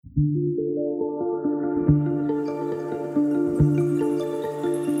Thank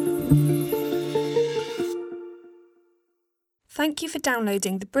you for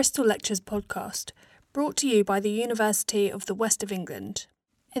downloading the Bristol Lectures podcast, brought to you by the University of the West of England.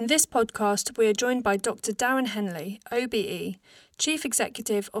 In this podcast, we are joined by Dr. Darren Henley, OBE, Chief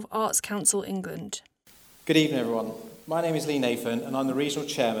Executive of Arts Council England. Good evening, everyone. My name is Lee Nathan, and I'm the Regional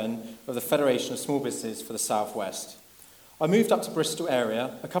Chairman of the Federation of Small Businesses for the South West. I moved up to Bristol area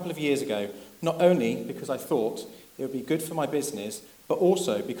a couple of years ago, not only because I thought it would be good for my business, but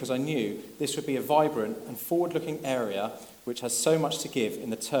also because I knew this would be a vibrant and forward-looking area which has so much to give in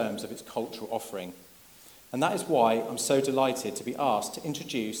the terms of its cultural offering. And that is why I'm so delighted to be asked to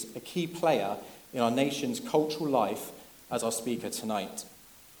introduce a key player in our nation's cultural life as our speaker tonight.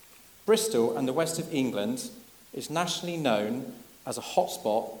 Bristol and the West of England is nationally known as a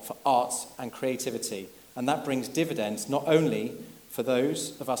hotspot for arts and creativity, and that brings dividends not only for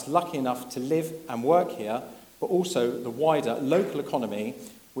those of us lucky enough to live and work here, but also the wider local economy,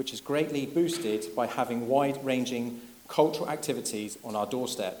 which is greatly boosted by having wide-ranging cultural activities on our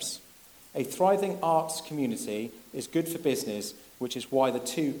doorsteps. A thriving arts community is good for business, which is why the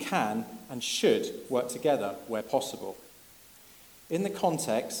two can and should work together where possible. In the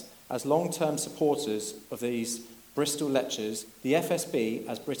context, as long-term supporters of these Bristol Lectures, the FSB,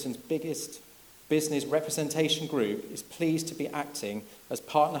 as Britain's biggest business representation group, is pleased to be acting as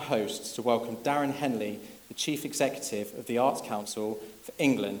partner hosts to welcome Darren Henley, the Chief Executive of the Arts Council for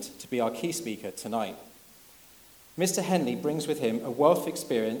England, to be our key speaker tonight. Mr. Henley brings with him a wealth of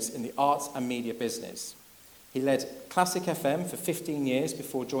experience in the arts and media business. He led Classic FM for 15 years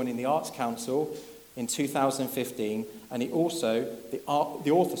before joining the Arts Council in 2015, and he also the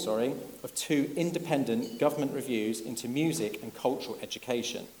author of 2 independent government reviews into music and cultural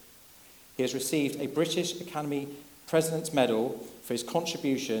education. He has received a British Academy President's Medal for his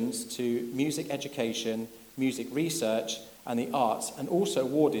contributions to music education, music research, and the arts, and also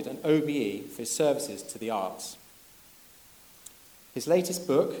awarded an OBE for his services to the arts. His latest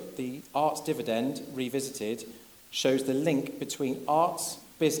book, The Arts Dividend Revisited, shows the link between arts,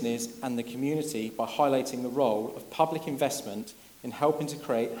 business and the community by highlighting the role of public investment in helping to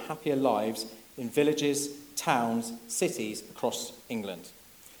create happier lives in villages, towns, cities across England.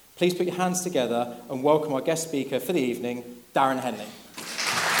 Please put your hands together and welcome our guest speaker for the evening, Darren Henley.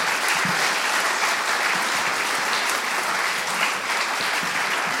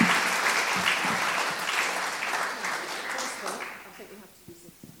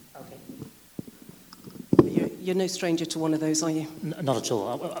 You're no stranger to one of those, are you? Not at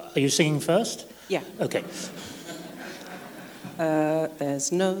all. Are you singing first? Yeah. Okay.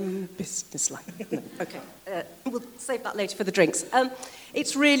 There's no business like it. No. Okay. We'll save that later for the drinks.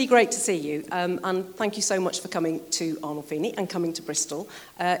 It's really great to see you, and thank you so much for coming to Arnold Feeney and coming to Bristol.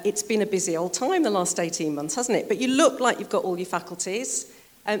 It's been a busy old time the last 18 months, hasn't it? But you look like you've got all your faculties.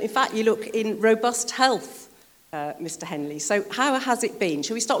 In fact, you look in robust health, Mr. Henley. So how has it been?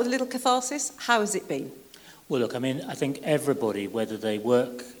 Shall we start with a little catharsis? How has it been? Well, look, I mean, I think everybody, whether they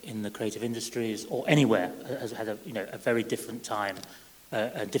work in the creative industries or anywhere, has had a very different time,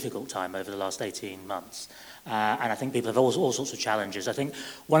 a difficult time over the last 18 months. And I think people have all sorts of challenges. I think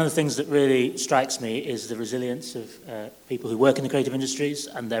one of the things that really strikes me is the resilience of people who work in the creative industries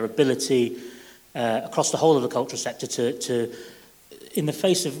and their ability across the whole of the cultural sector to in the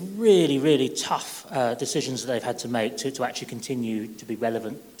face of really, really tough decisions that they've had to make to actually continue to be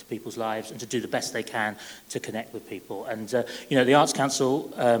relevant to people's lives and to do the best they can to connect with people. And, the Arts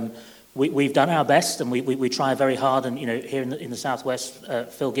Council, we've done our best and we try very hard. And, here in the Southwest,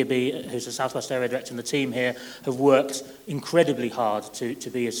 Phil Gibby, who's the Southwest Area Director, and the team here have worked incredibly hard to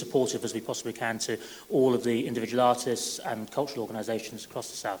be as supportive as we possibly can to all of the individual artists and cultural organisations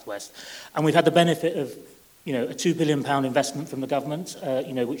across the Southwest. And we've had the benefit of a £2 billion investment from the government,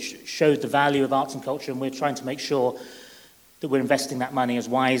 which showed the value of arts and culture, and we're trying to make sure that we're investing that money as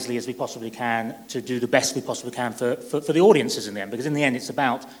wisely as we possibly can to do the best we possibly can for the audiences in the end, because in the end it's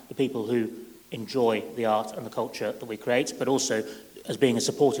about the people who enjoy the art and the culture that we create, but also as being as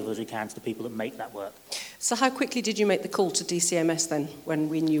supportive as we can to the people that make that work. So how quickly did you make the call to DCMS then, when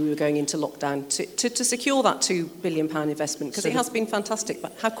we knew we were going into lockdown, to secure that £2 billion investment? Because it has been fantastic,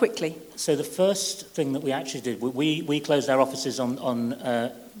 but how quickly? So the first thing that we actually did, we closed our offices on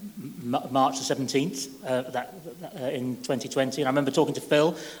March the 17th in 2020, and I remember talking to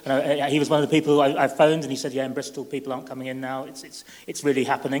Phil, and he was one of the people I phoned, and he said, in Bristol people aren't coming in now, it's really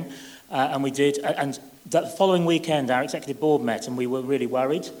happening, and we did, and the following weekend our executive board met, and we were really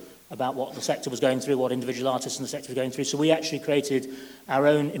worried about what the sector was going through, what individual artists in the sector were going through. So we actually created our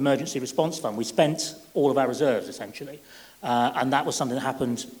own emergency response fund. We spent all of our reserves, essentially. And that was something that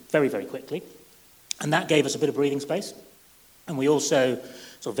happened very, very quickly. And that gave us a bit of breathing space. And we also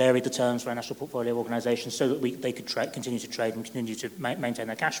sort of varied the terms for our national portfolio organisations so that they could continue to trade and continue to maintain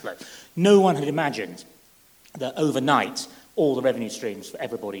their cash flow. No one had imagined that overnight all the revenue streams for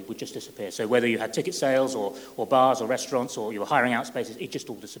everybody would just disappear. So whether you had ticket sales or bars or restaurants or you were hiring out spaces, it just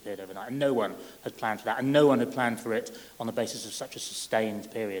all disappeared overnight. And no one had planned for that. And no one had planned for it on the basis of such a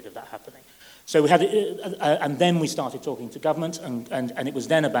sustained period of that happening. So we had, and then we started talking to government, and it was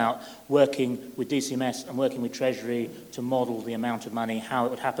then about working with DCMS and working with Treasury to model the amount of money, how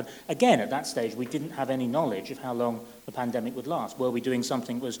it would happen. Again, at that stage, we didn't have any knowledge of how long the pandemic would last. Were we doing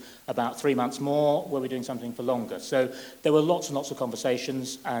something that was about 3 months more? Were we doing something for longer? So there were lots and lots of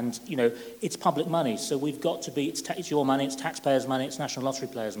conversations, and, you know, it's public money, so we've got to be, it's your money, it's taxpayers' money, it's National Lottery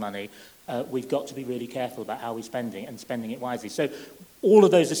players' money. We've got to be really careful about how we're spending it and spending it wisely. So all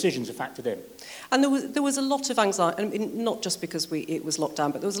of those decisions are factored in. And there was a lot of anxiety, I mean, not just because it was locked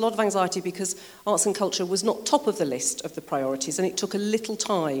down, but there was a lot of anxiety because arts and culture was not top of the list of the priorities, and it took a little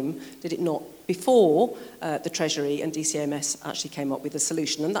time, did it not, before the Treasury and DCMS actually came up with a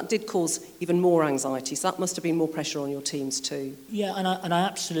solution, and that did cause even more anxiety, so that must have been more pressure on your teams too. Yeah, and I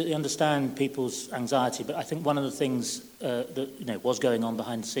absolutely understand people's anxiety, but I think one of the things that was going on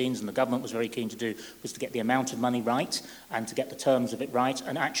behind the scenes, and the government was very keen to do, was to get the amount of money right and to get the terms of it right.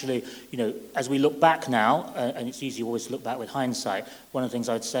 And actually, as we look back now, and it's easy always to look back with hindsight, one of the things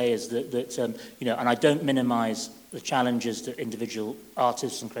I'd say is that and I don't minimise the challenges that individual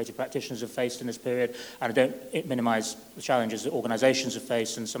artists and creative practitioners have faced in this period, and I don't minimise the challenges that organisations have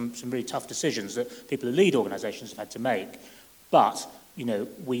faced and some really tough decisions that people who lead organisations have had to make. But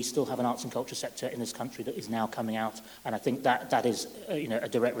we still have an arts and culture sector in this country that is now coming out, and I think that is a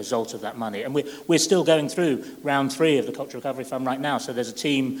direct result of that money. And we're still going through round 3 of the Cultural Recovery Fund right now. So there's a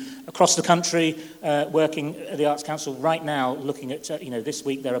team across the country working at the Arts Council right now, looking at this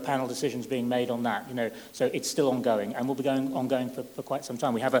week there are panel decisions being made on that. So it's still ongoing, and will be ongoing for quite some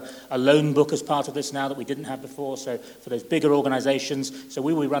time. We have a loan book as part of this now that we didn't have before. So for those bigger organisations, so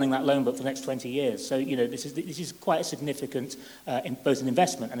we will be running that loan book for the next 20 years. So this is quite a significant both an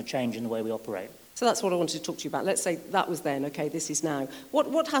investment and a change in the way we operate. So that's what I wanted to talk to you about. Let's say that was then, okay, this is now.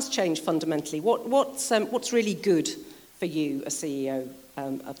 What has changed fundamentally? What's really good for you, a CEO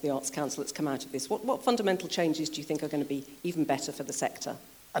of the Arts Council that's come out of this? What fundamental changes do you think are going to be even better for the sector?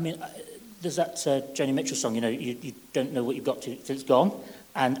 I mean, there's that Joni Mitchell song, you don't know what you've got till it's gone.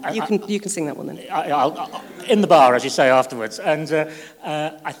 And you can sing that one then. I'll in the bar, as you say, afterwards. And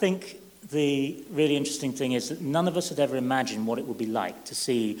I think the really interesting thing is that none of us had ever imagined what it would be like to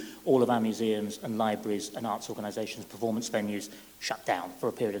see all of our museums and libraries and arts organisations, performance venues shut down for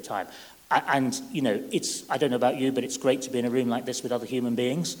a period of time. And it's, I don't know about you, but it's great to be in a room like this with other human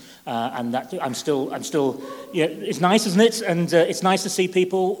beings. And that I'm still, it's nice, isn't it? And it's nice to see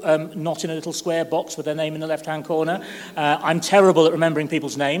people not in a little square box with their name in the left-hand corner. I'm terrible at remembering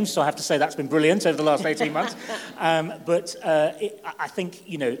people's names, so I have to say that's been brilliant over the last 18 months. I think,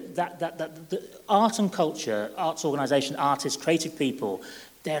 that the art and culture, arts organisation, artists, creative people,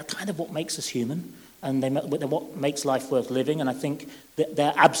 they're kind of what makes us human. And they're what makes life worth living. And I think that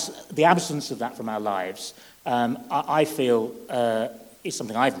the absence of that from our lives, I feel, is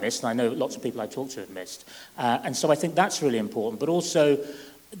something I've missed, and I know lots of people I talk to have missed. And so I think that's really important. But also,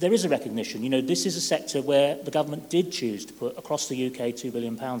 there is a recognition. This is a sector where the government did choose to put, across the UK, £2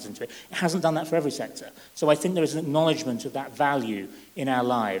 billion into it. It hasn't done that for every sector. So I think there is an acknowledgement of that value in our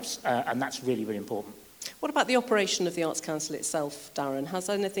lives, and that's really, really important. What about the operation of the Arts Council itself, Darren? Has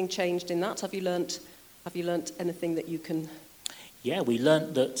anything changed in that? Have you learnt anything that you can? Yeah, we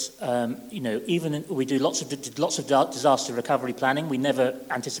learnt that we do lots of disaster recovery planning. We never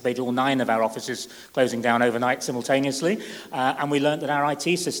anticipated all 9 of our offices closing down overnight simultaneously, and we learnt that our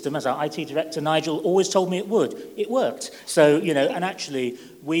IT system, as our IT director Nigel always told me it would, it worked. So and actually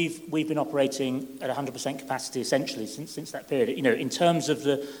we've been operating at 100% capacity essentially since that period. In terms of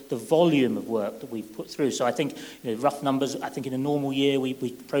the volume of work that we've put through. So I think rough numbers. I think in a normal year we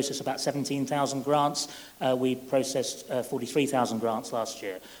process about 17,000 grants. We processed 43,000 grants last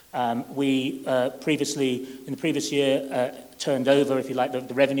year. We previously, in the previous year, turned over, if you like,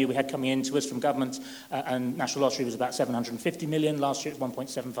 the revenue we had coming into us from government and National Lottery was about 750 million. Last year it was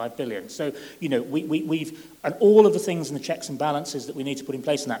 1.75 billion. So, we've, and all of the things and the checks and balances that we need to put in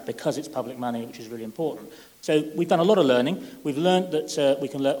place in that, because it's public money, which is really important. So we've done a lot of learning. We've learned that we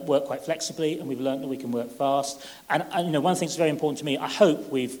can work quite flexibly, and we've learned that we can work fast. And one of the things that's very important to me, I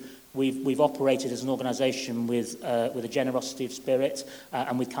hope we've We've operated as an organisation with a generosity of spirit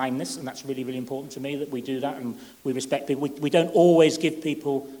and with kindness, and that's really, really important to me that we do that and we respect people. We don't always give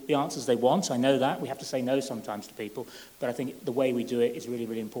people the answers they want. I know that. We have to say no sometimes to people, but I think the way we do it is really,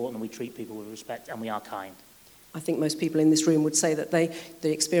 really important, and we treat people with respect and we are kind. I think most people in this room would say that the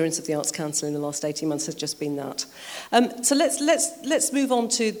experience of the Arts Council in the last 18 months has just been that. So let's move on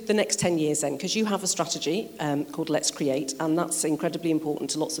to the next 10 years then, because you have a strategy called Let's Create, and that's incredibly important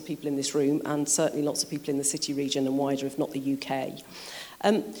to lots of people in this room and certainly lots of people in the city region and wider, if not the UK.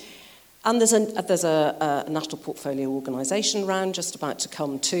 And there's a national portfolio organisation round just about to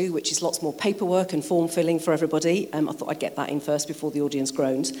come too, which is lots more paperwork and form filling for everybody. I thought I'd get that in first before the audience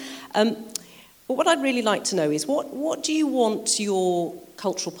groans. But what I'd really like to know is what do you want your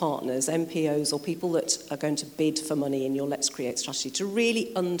cultural partners, MPOs, or people that are going to bid for money in your Let's Create strategy to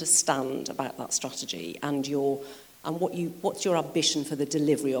really understand about that strategy and what's your ambition for the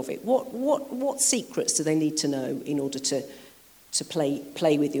delivery of it? What secrets do they need to know in order to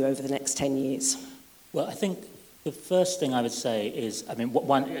play with you over the next 10 years? Well, I think the first thing I would say is,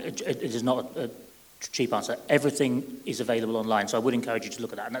 one, it is not a cheap answer. Everything is available online, so I would encourage you to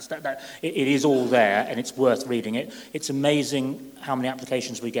look at that. And it is all there, and it's worth reading it. It's amazing how many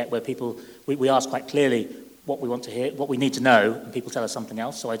applications we get where we ask quite clearly what we want to hear, what we need to know, and people tell us something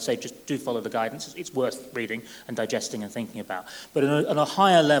else. So I'd say just do follow the guidance. It's worth reading and digesting and thinking about. But on a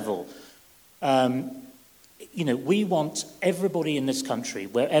higher level, we want everybody in this country,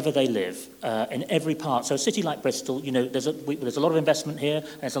 wherever they live, in every part. So a city like Bristol, there's a lot of investment here,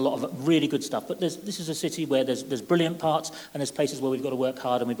 and there's a lot of really good stuff. But this is a city where there's brilliant parts, and there's places where we've got to work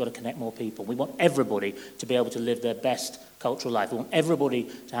hard and we've got to connect more people. We want everybody to be able to live their best cultural life. We want everybody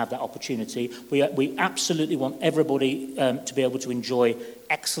to have that opportunity. We absolutely want everybody to be able to enjoy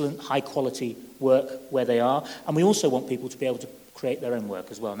excellent, high-quality work where they are. And we also want people to be able to create their own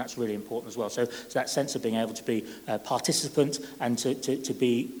work as well, and that's really important as well. So that sense of being able to be a participant and to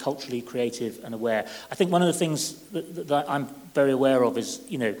be culturally creative and aware. I think one of the things that I'm very aware of is,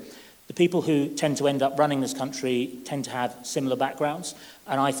 the people who tend to end up running this country tend to have similar backgrounds,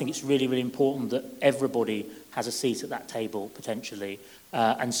 and I think it's really, really important that everybody has a seat at that table, potentially.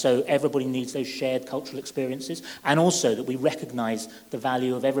 And so everybody needs those shared cultural experiences, and also that we recognise the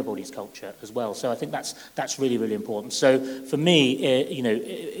value of everybody's culture as well. So I think that's really, really important. So for me,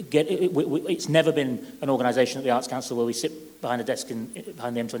 it's never been an organisation at the Arts Council where we sit behind a desk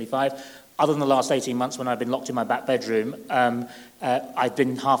behind the M25. Other than the last 18 months when I've been locked in my back bedroom, I've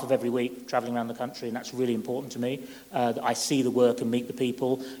been half of every week travelling around the country, and that's really important to me. That I see the work and meet the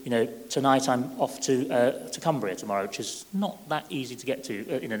people. Tonight I'm off to Cumbria tomorrow, which is not that easy to get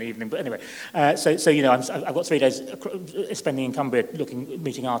to in an evening. But anyway, I've got 3 days spending in Cumbria,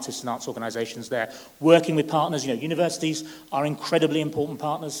 meeting artists and arts organisations there, working with partners. Universities are incredibly important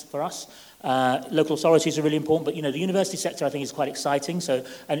partners for us. Local authorities are really important, but the university sector I think is quite exciting. So,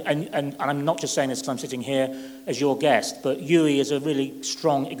 and I'm not just saying this because I'm sitting here as your guest, but UE is a really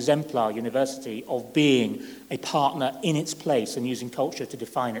strong exemplar university of being a partner in its place and using culture to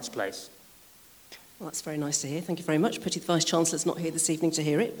define its place. Well, that's very nice to hear. Thank you very much. Pity the Vice-Chancellor's not here this evening to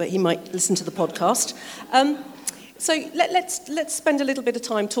hear it, but he might listen to the podcast. So let's spend a little bit of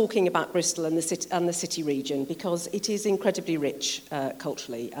time talking about Bristol and the city region, because it is incredibly rich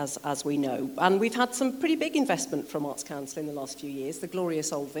culturally, as we know. And we've had some pretty big investment from Arts Council in the last few years. The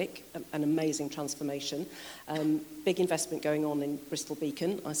glorious Old Vic, an amazing transformation. Big investment going on in Bristol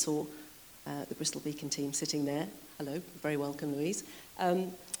Beacon. I saw the Bristol Beacon team sitting there. Hello, very welcome, Louise.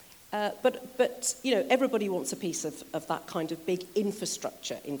 But everybody wants a piece of that kind of big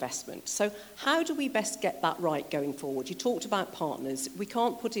infrastructure investment. So how do we best get that right going forward? You talked about partners. We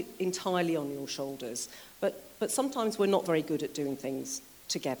can't put it entirely on your shoulders, but sometimes we're not very good at doing things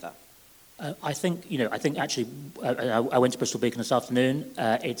together. I think actually, I went to Bristol Beacon this afternoon.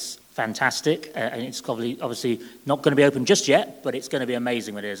 It's fantastic, and it's obviously not going to be open just yet, but it's going to be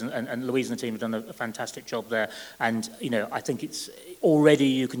amazing when it is. And Louise and the team have done a fantastic job there. And, I think it's already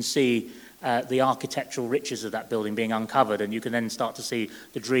you can see the architectural riches of that building being uncovered, and you can then start to see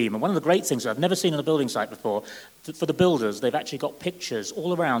the dream. And one of the great things that I've never seen on a building site before, for the builders, they've actually got pictures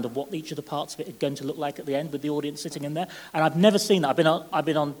all around of what each of the parts of it are going to look like at the end, with the audience sitting in there. And I've never seen that. I've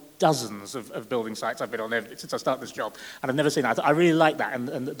been on dozens of building sites. I've been on there since I started this job, and I've never seen that. I really like that.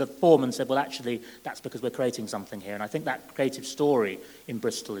 And the foreman said, well, actually, that's because we're creating something here. And I think that creative story in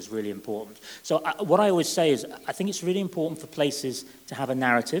Bristol is really important. So what I always say is, I think it's really important for places to have a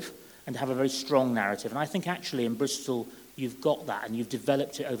narrative, and to have a very strong narrative. And I think actually in Bristol, you've got that, and you've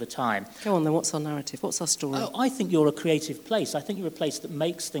developed it over time. Go on then, what's our narrative? What's our story? Oh, I think you're a creative place. I think you're a place that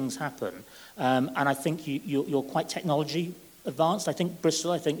makes things happen. And I think you're quite technology advanced. I think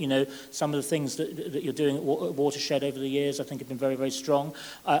Bristol, some of the things that you're doing at Watershed over the years, I think have been very, very strong.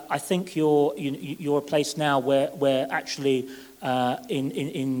 I think you're a place now where actually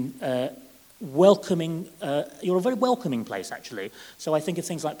welcoming, you're a very welcoming place, actually. So I think of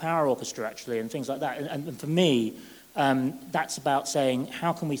things like Power Orchestra, actually, and things like that. And for me, that's about saying,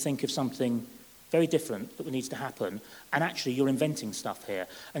 how can we think of something very different that needs to happen, and actually you're inventing stuff here.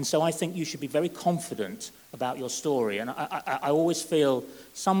 And so I think you should be very confident about your story. And I always feel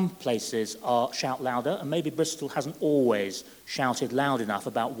some places are shout louder, and maybe Bristol hasn't always shouted loud enough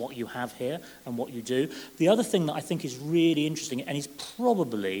about what you have here and what you do. The other thing that I think is really interesting, and is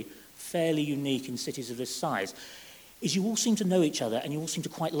probably fairly unique in cities of this size, is you all seem to know each other, and you all seem to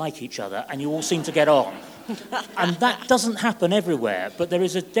quite like each other, and you all seem to get on. And that doesn't happen everywhere, but there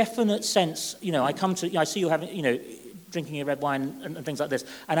is a definite sense, I see you having, drinking your red wine and things like this,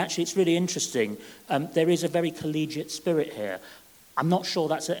 and actually it's really interesting. There is a very collegiate spirit here. I'm not sure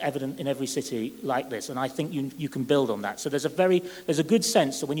that's evident in every city like this, and I think you can build on that. So there's a good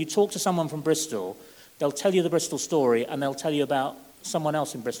sense that when you talk to someone from Bristol, they'll tell you the Bristol story, and they'll tell you about someone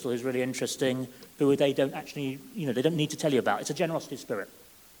else in Bristol who's really interesting, who they don't actually, they don't need to tell you about. It's a generosity of spirit.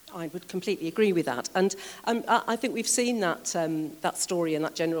 I would completely agree with that. And I think we've seen that story and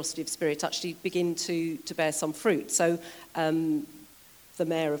that generosity of spirit actually begin to bear some fruit. So the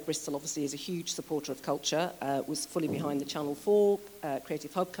Mayor of Bristol obviously is a huge supporter of culture, was fully behind the Channel 4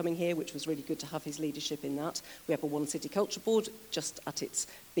 Creative Hub coming here, which was really good to have his leadership in that. We have a One City Culture Board just at its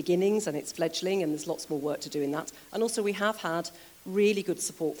beginnings and its fledgling, and there's lots more work to do in that. And also we have had really good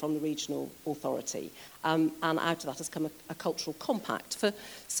support from the regional authority. And out of that has come a cultural compact.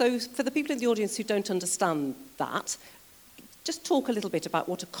 So for the people in the audience who don't understand that, just talk a little bit about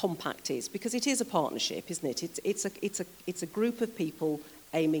what a compact is, because it is a partnership, isn't it? It's a group of people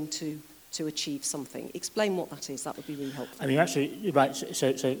aiming to achieve something. Explain what that is. That would be really helpful. I mean, you're absolutely right.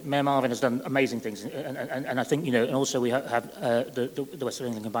 So Mayor Marvin has done amazing things, and I think, and also we have the West of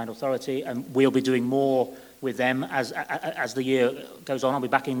England Combined Authority, and we'll be doing more with them as the year goes on. I'll be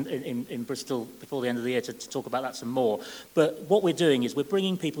back in Bristol before the end of the year to talk about that some more. But what we're doing is we're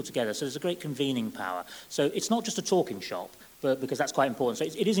bringing people together, so there's a great convening power. So it's not just a talking shop, but because that's quite important. So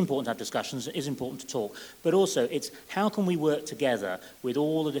it is important to have discussions, it is important to talk, but also it's how can we work together with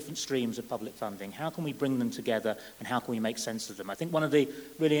all the different streams of public funding? How can we bring them together, and how can we make sense of them? I think one of the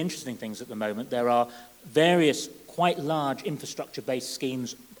really interesting things at the moment, there are various quite large infrastructure-based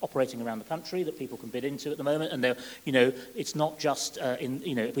schemes operating around the country that people can bid into at the moment, and it's not just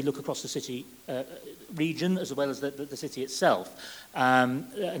if we look across the city region as well as the city itself,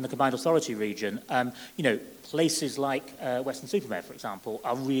 in the Combined Authority region, places like Weston-super-Mare, for example,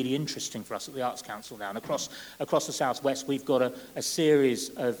 are really interesting for us at the Arts Council now. And across the southwest, we've got a series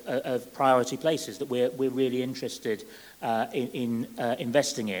of priority places that we're really interested in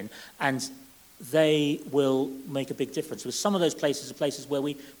investing in, and they will make a big difference. With some of those places are places where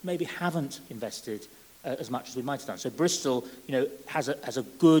we maybe haven't invested as much as we might have done. So Bristol, has a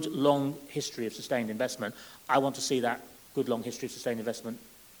good long history of sustained investment. I want to see that good long history of sustained investment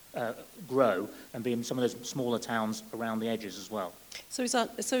grow and be in some of those smaller towns around the edges as well. So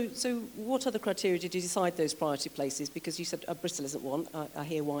so what other criteria did you decide those priority places? Because you said Bristol isn't one. I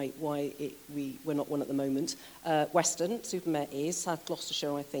hear why we're not one at the moment. Weston-super-Mare is. South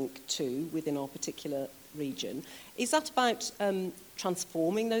Gloucestershire, I think, too, within our particular region. Is that about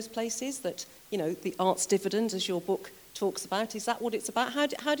transforming those places that, the arts dividend, as your book talks about? Is that what it's about?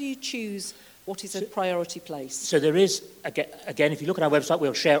 How do you choose what is a priority place? So there is, again, if you look at our website,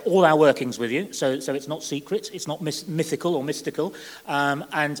 we'll share all our workings with you. So it's not secret, it's not mythical or mystical.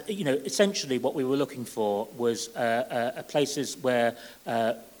 And, essentially what we were looking for was places where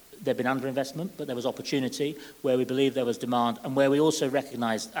there'd been underinvestment, but there was opportunity, where we believed there was demand, and where we also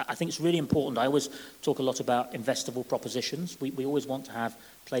recognised, I think it's really important, I always talk a lot about investable propositions. We always want to have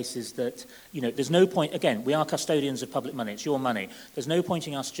places that, there's no point, again, we are custodians of public money, it's your money. There's no point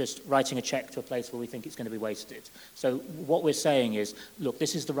in us just writing a cheque to a place where we think it's going to be wasted. So what we're saying is, look,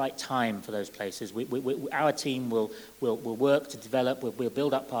 this is the right time for those places. Our team will work to develop, we'll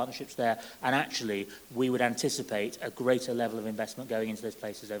build up partnerships there, and actually we would anticipate a greater level of investment going into those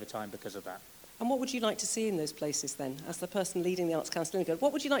places over time because of that. And what would you like to see in those places then, as the person leading the Arts Council in England?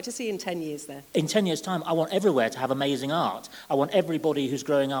 What would you like to see in 10 years there? In 10 years' time, I want everywhere to have amazing art. I want everybody who's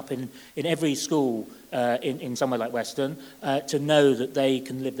growing up in every school in somewhere like Western to know that they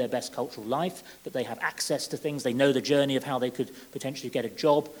can live their best cultural life, that they have access to things, they know the journey of how they could potentially get a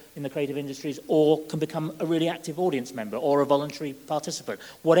job in the creative industries, or can become a really active audience member or a voluntary participant,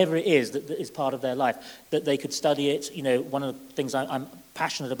 whatever it is that is part of their life, that they could study it. One of the things I'm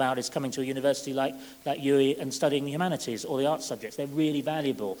passionate about is coming to a university like UE and studying the humanities or the arts subjects. They're really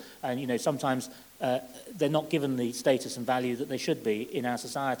valuable, and sometimes they're not given the status and value that they should be in our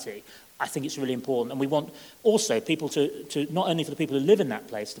society. I think it's really important, and we want also people to not only for the people who live in that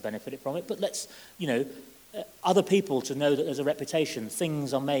place to benefit from it, but other people to know that there's a reputation.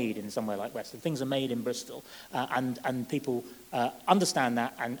 Things are made in somewhere like Western. Things are made in Bristol, and people understand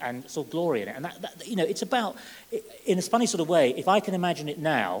that and sort of glory in it. And that it's about, in a funny sort of way, if I can imagine it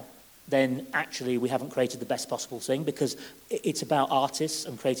now, then actually we haven't created the best possible thing, because it's about artists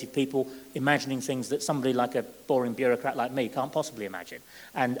and creative people imagining things that somebody like a boring bureaucrat like me can't possibly imagine.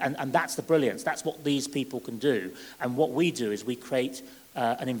 And that's the brilliance. That's what these people can do. And what we do is we create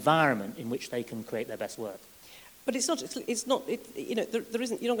an environment in which they can create their best work. But it's not. There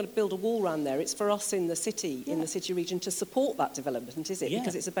isn't. You're not going to build a wall around there. It's for us in the city, in the city region, to support that development, is it? Yeah.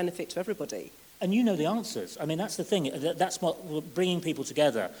 Because it's a benefit to everybody. And you know the answers. I mean, that's the thing. That's what bringing people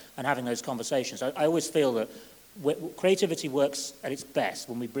together and having those conversations. I always feel that creativity works at its best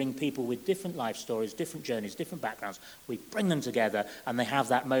when we bring people with different life stories, different journeys, different backgrounds. We bring them together, and they have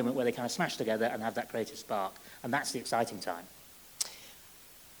that moment where they kind of smash together and have that creative spark, and that's the exciting time.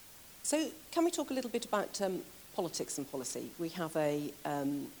 So, can we talk a little bit about politics and policy? We have a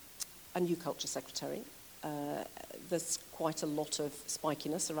new culture secretary. There's quite a lot of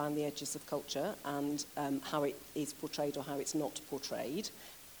spikiness around the edges of culture and how it is portrayed or how it's not portrayed.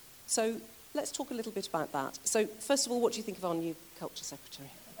 So let's talk a little bit about that. So first of all, what do you think of our new culture secretary?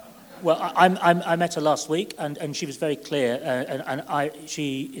 Well, I met her last week, and she was very clear.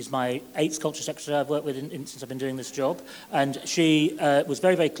 She is my 8th culture secretary I've worked with since I've been doing this job, and she was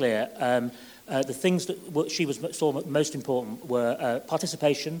very, very clear. The things that she saw most important were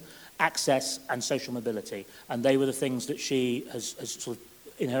participation, access, and social mobility, and they were the things that she has sort of,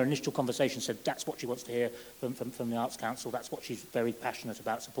 in her initial conversation, said that's what she wants to hear from the Arts Council. That's what she's very passionate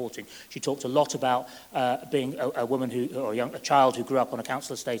about supporting. She talked a lot about being a woman a child who grew up on a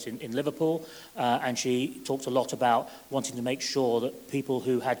council estate in Liverpool, and she talked a lot about wanting to make sure that people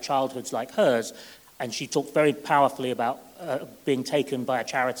who had childhoods like hers, and she talked very powerfully about being taken by a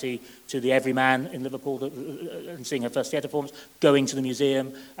charity to the Everyman in Liverpool and seeing her first theatre performance, going to the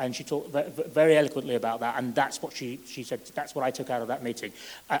museum, and she talked very eloquently about that, and that's what she said, that's what I took out of that meeting.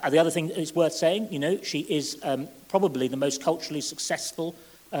 The other thing that's worth saying, she is probably the most culturally successful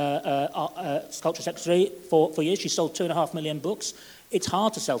culture secretary for years. She sold 2.5 million books. It's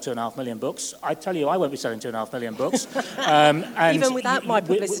hard to sell 2.5 million books. I tell you, I won't be selling 2.5 million books. And even without my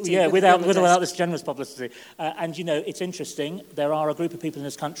publicity. Without this generous publicity. And, it's interesting. There are a group of people in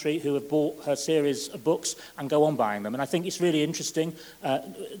this country who have bought her series of books and go on buying them. And I think it's really interesting,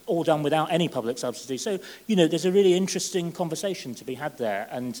 all done without any public subsidy. So, there's a really interesting conversation to be had there.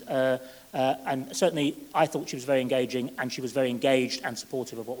 And certainly, I thought she was very engaging, and she was very engaged and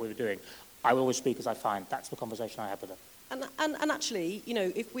supportive of what we were doing. I will always speak as I find. That's the conversation I had with her. And actually,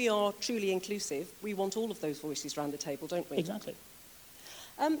 if we are truly inclusive, we want all of those voices around the table, don't we? Exactly.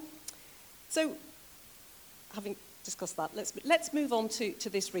 So, having discussed that, let's move on to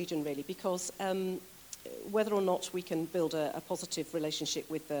this region, really, because whether or not we can build a positive relationship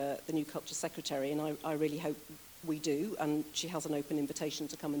with the new Culture Secretary, and I really hope we do, and she has an open invitation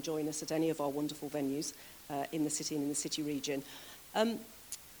to come and join us at any of our wonderful venues in the city and in the city region.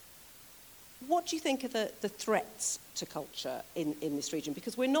 What do you think are the threats to culture in this region?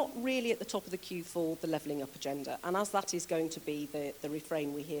 Because we're not really at the top of the queue for the levelling up agenda. And as that is going to be the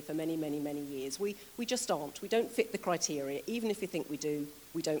refrain we hear for many, many, many years, we just aren't. We don't fit the criteria. Even if we think we do,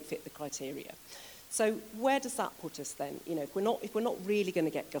 we don't fit the criteria. So where does that put us then? If we're not really going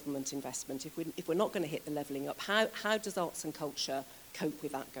to get government investment, if we're not going to hit the levelling up, how does arts and culture cope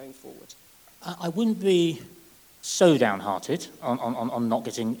with that going forward? I wouldn't be so downhearted on not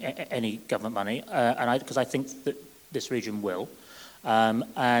getting any government money, because I think that this region will.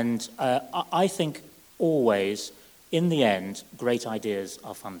 I think always, in the end, great ideas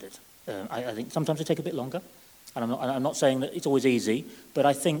are funded. I think sometimes they take a bit longer, and I'm not saying that it's always easy, but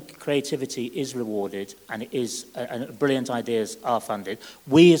I think creativity is rewarded, and and brilliant ideas are funded.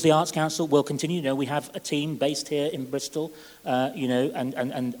 We, as the Arts Council, will continue. We have a team based here in Bristol, and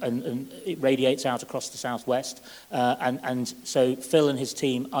it radiates out across the southwest. And so Phil and his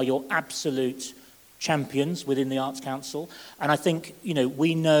team are your absolute champions within the Arts Council, and I think,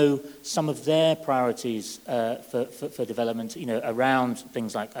 we know some of their priorities for development, around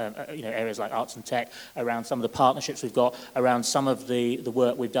things like, areas like arts and tech, around some of the partnerships we've got, around some of the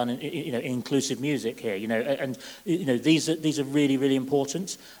work we've done in inclusive music here, and these are really, really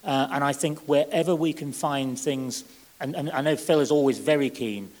important, and I think wherever we can find things, and I know Phil is always very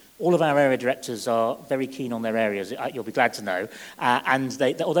keen. All of our area directors are very keen on their areas, you'll be glad to know, and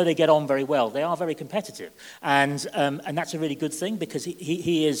although they get on very well, they are very competitive, and that's a really good thing, because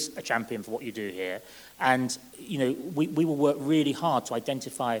he is a champion for what you do here, and we will work really hard to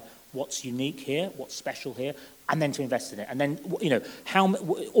identify what's unique here, what's special here, and then to invest in it. And then,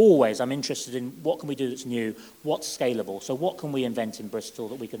 always I'm interested in what can we do that's new, what's scalable. So what can we invent in Bristol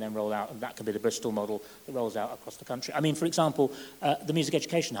that we can then roll out, and that can be the Bristol model that rolls out across the country. I mean, for example, the Music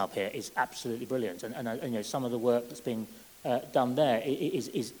Education Hub here is absolutely brilliant, and some of the work that's being done there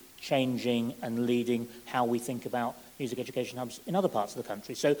is changing and leading how we think about music education hubs in other parts of the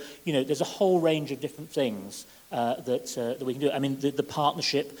country. So, there's a whole range of different things that we can do. I mean, the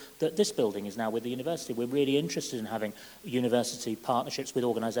partnership that this building is now with the university, we're really interested in having university partnerships with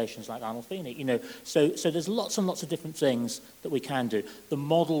organisations like Arnold Feeney. So there's lots and lots of different things that we can do. The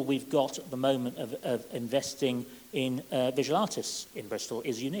model we've got at the moment of investing in visual artists in Bristol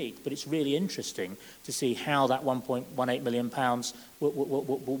is unique, but it's really interesting to see how that £1.18 million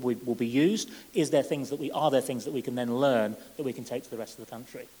will be used. Are there things that we can then learn that we can take to the rest of the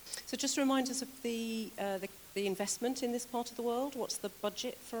country? So just remind us of the investment in this part of the world. What's the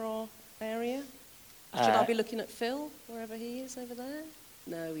budget for our area? Should I be looking at Phil, wherever he is over there?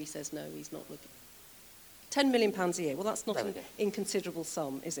 No, he says no, he's not looking. £10 million a year. Well, that's not an inconsiderable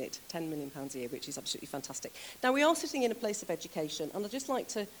sum, is it? £10 million a year, which is absolutely fantastic. Now, we are sitting in a place of education, and I'd just like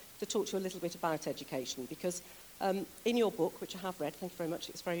to talk to you a little bit about education, because in your book, which I have read, thank you very much,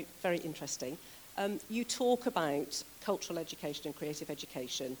 it's very, very interesting, you talk about cultural education and creative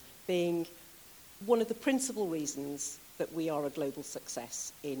education being one of the principal reasons that we are a global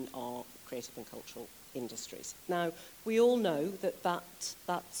success in our creative and cultural industries. Now, we all know that's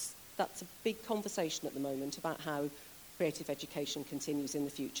a big conversation at the moment about how creative education continues in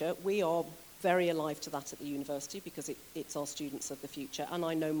the future. We are very alive to that at the university, because it's our students of the future, and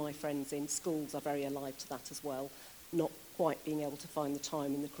I know my friends in schools are very alive to that as well, not quite being able to find the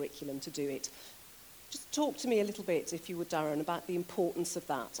time in the curriculum to do it. Just talk to me a little bit, if you would, Darren, about the importance of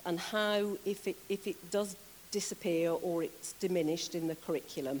that, and how, if it does disappear or it's diminished in the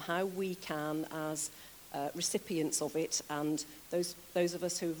curriculum, how we can, as recipients of it, and those of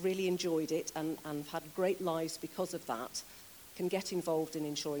us who've really enjoyed it and have had great lives because of that, can get involved in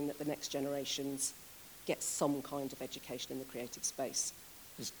ensuring that the next generations get some kind of education in the creative space.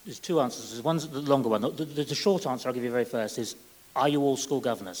 There's two answers. One's the longer one. The short answer I'll give you very first is, are you all school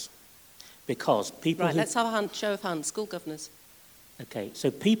governors? Because people let's have a show of hands. School governors. Okay,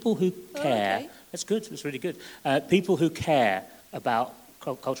 so people who care... Okay. That's good, that's really good. People who care about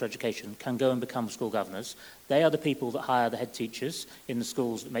cultural education can go and become school governors. They are the people that hire the head teachers in the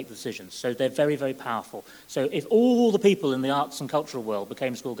schools that make the decisions. So they're very, very powerful. So if all the people in the arts and cultural world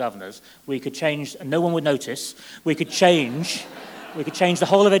became school governors, we could change, and no one would notice, we could change the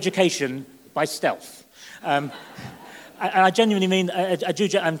whole of education by stealth. And I genuinely mean,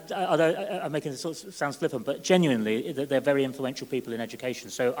 although I'm making this sort of sound flippant, but genuinely, they're very influential people in education.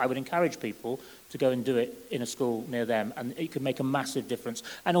 So I would encourage people to go and do it in a school near them, and it could make a massive difference.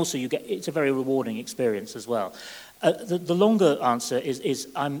 And also, it's a very rewarding experience as well. The longer answer is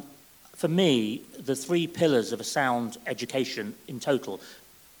for me, the three pillars of a sound education in total.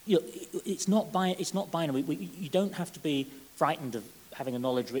 It's not binary. You don't have to be frightened of having a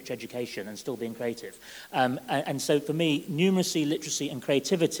knowledge-rich education and still being creative. And so for me, numeracy, literacy and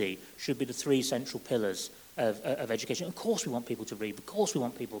creativity should be the three central pillars of education. Of course we want people to read. Of course we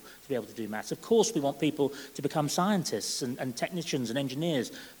want people to be able to do maths. Of course we want people to become scientists and technicians and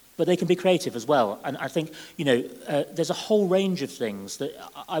engineers. But they can be creative as well. And I think, there's a whole range of things that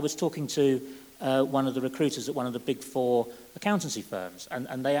I was talking to one of the recruiters at one of the big four accountancy firms,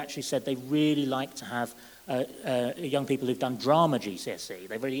 and they actually said they really like to have young people who've done drama GCSE.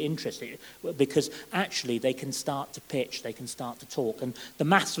 They're really interested because actually they can start to pitch, they can start to talk, and the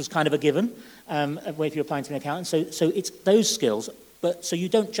maths was kind of a given if you're applying to an accountant. So it's those skills, but so you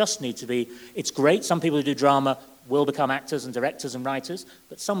don't just need to be. It's great. Some people who do drama will become actors and directors and writers,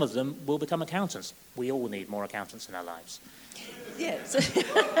 but some of them will become accountants. We all need more accountants in our lives. Yes.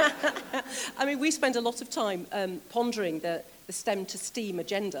 I mean, we spend a lot of time pondering the STEM to STEAM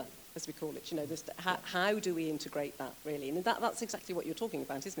agenda as we call it. How do we integrate that, really? And that's exactly what you're talking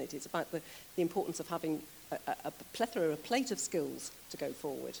about, isn't it? It's about the importance of having a plate of skills to go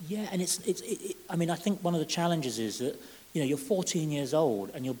forward. Yeah, and I think one of the challenges is that, you're 14 years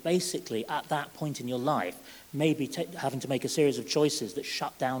old and you're basically at that point in your life maybe having to make a series of choices that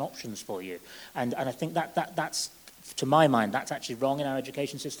shut down options for you. And I think that's, to my mind, that's actually wrong in our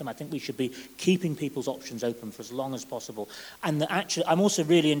education system. I think we should be keeping people's options open for as long as possible. And I'm also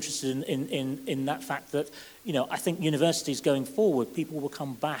really interested in that fact that, I think universities going forward, people will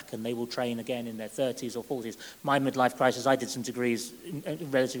come back and they will train again in their 30s or 40s. My midlife crisis, I did some degrees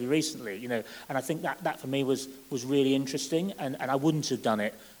relatively recently, and I think that for me was really interesting, and I wouldn't have done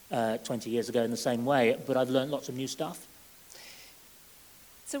it 20 years ago in the same way, but I've learned lots of new stuff.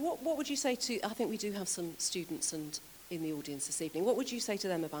 So what would you say to, I think we do have some students in the audience this evening, what would you say to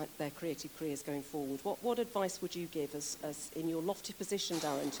them about their creative careers going forward? What advice would you give as in your lofty position,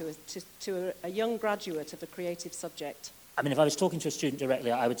 Darren, to a young graduate of a creative subject? I mean, if I was talking to a student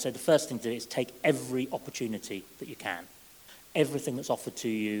directly, I would say the first thing to do is take every opportunity that you can. Everything that's offered to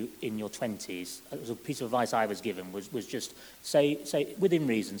you in your 20s, it was a piece of advice I was given, was just say, within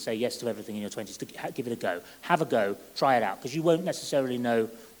reason, say yes to everything in your 20s, give it a go. Have a go, try it out, because you won't necessarily know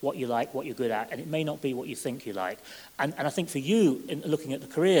what you like, what you're good at, and it may not be what you think you like. And I think for you, in looking at the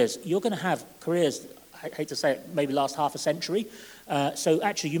careers, you're going to have careers, I hate to say it, maybe last half a century. So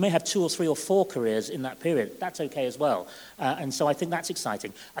actually, you may have 2 or 3 or 4 careers in that period. That's okay as well. And so I think that's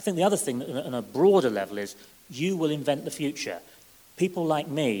exciting. I think the other thing, on a broader level, is you will invent the future. People like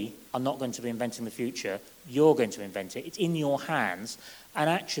me are not going to be inventing the future. You're going to invent it. It's in your hands. And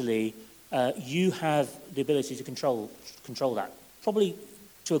actually, you have the ability to control that. Probably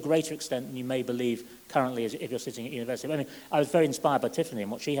to a greater extent than you may believe currently if you're sitting at university. I mean, I was very inspired by Tiffany and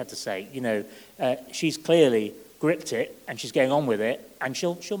what she had to say. She's clearly gripped it and she's going on with it, and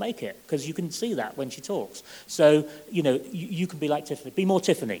she'll make it, because you can see that when she talks. So, you can be like Tiffany. Be more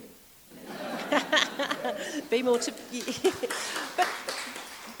Tiffany. Be more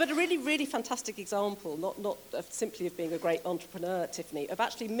but a really, really fantastic example, not simply of being a great entrepreneur, Tiffany, of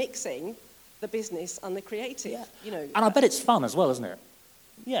actually mixing the business and the creative. Yeah. And I bet it's fun as well, isn't it?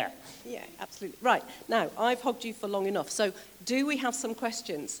 Yeah. Yeah, absolutely. Right. Now, I've hogged you for long enough. So, do we have some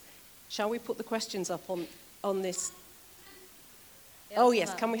questions? Shall we put the questions up on this? Yeah, oh,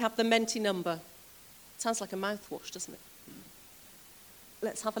 yes. Can we have the Menti number? Sounds like a mouthwash, doesn't it?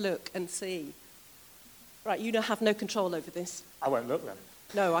 Let's have a look and see. Right, you have no control over this. I won't look then.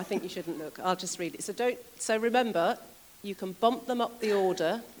 No, I think you shouldn't look. I'll just read it. So remember, you can bump them up the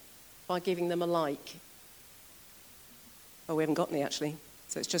order by giving them a like. Oh, we haven't got any, actually.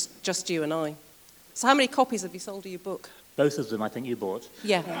 So it's just you and I. So how many copies have you sold of your book? Both of them, I think you bought.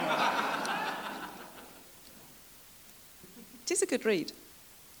 Yeah. It is a good read.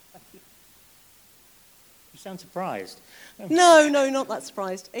 You sound surprised. No, not that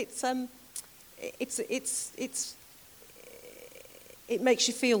surprised. It makes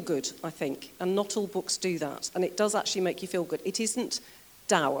you feel good, I think, and not all books do that. And it does actually make you feel good. It isn't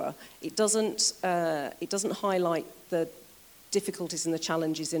dour. It doesn't highlight the difficulties and the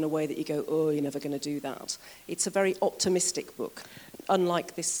challenges in a way that you go, oh, you're never going to do that. It's a very optimistic book,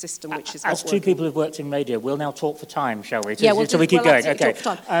 unlike this system, which is as not two working. people who've worked in radio, we'll now talk for time, shall we? Yeah, so we keep going. Okay.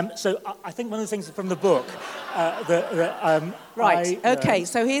 Talk for time. So I think one of the things from the book Right. Okay.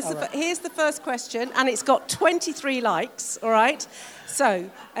 So here's the first question, and it's got 23 likes. All right. So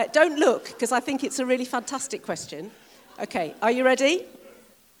don't look, because I think it's a really fantastic question. Okay. Are you ready?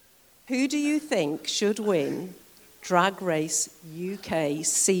 Who do you think should win Drag Race UK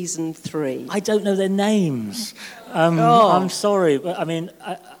Season 3? I don't know their names. I'm sorry, but I mean,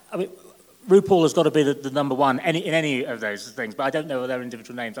 RuPaul has got to be the number one in any of those things, but I don't know their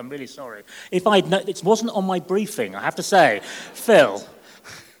individual names. I'm really sorry. If it wasn't on my briefing, I have to say. Phil.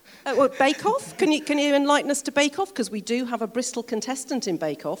 Well, Bake Off? Can you enlighten us to Bake Off? Because we do have a Bristol contestant in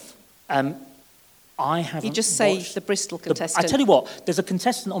Bake Off. I haven't. You just say the Bristol contestant. I tell you what, there's a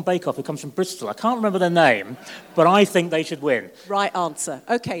contestant on Bake Off who comes from Bristol. I can't remember their name, but I think they should win. Right answer.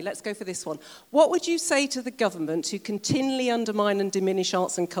 Okay, let's go for this one. What would you say to the government who continually undermine and diminish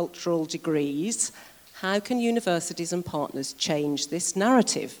arts and cultural degrees? How can universities and partners change this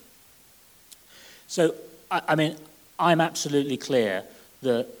narrative? So, I mean, I'm absolutely clear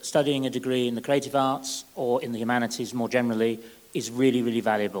that studying a degree in the creative arts or in the humanities more generally is really, really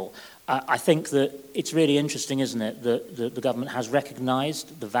valuable. I think that it's really interesting, isn't it, that the government has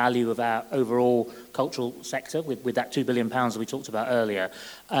recognised the value of our overall cultural sector with that £2 billion that we talked about earlier.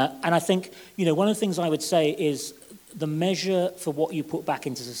 And I think, one of the things I would say is the measure for what you put back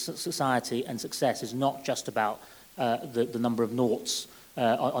into society and success is not just about the number of noughts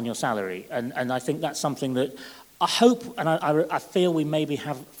on your salary. And I think that's something that I hope, and I feel we maybe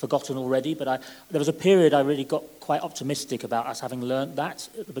have forgotten already, but there was a period I really got quite optimistic about us having learnt that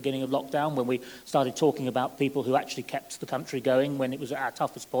at the beginning of lockdown, when we started talking about people who actually kept the country going when it was at our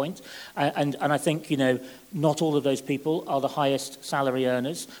toughest point. And I think, not all of those people are the highest salary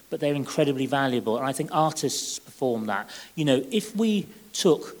earners, but they're incredibly valuable. And I think artists perform that. If we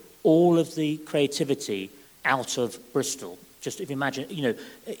took all of the creativity out of Bristol, just if you imagine,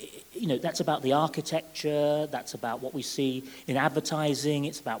 that's about the architecture, that's about what we see in advertising,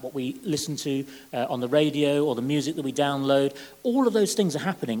 it's about what we listen to on the radio or the music that we download. All of those things are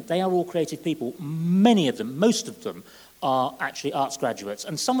happening. They are all creative people. Many of them, most of them, are actually arts graduates.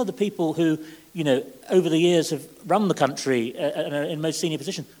 And some of the people who, over the years have run the country and are in most senior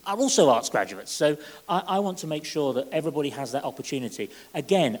positions are also arts graduates. So I want to make sure that everybody has that opportunity.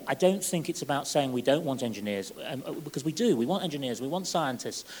 Again, I don't think it's about saying we don't want engineers, because we do. We want engineers, we want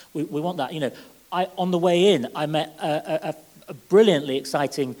scientists, we want that. On the way in, I met a brilliantly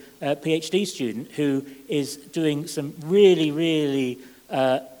exciting PhD student who is doing some really, really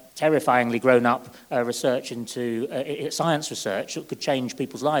terrifyingly grown-up research into science research that could change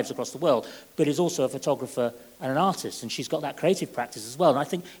people's lives across the world, but is also a photographer and an artist, and she's got that creative practice as well. And I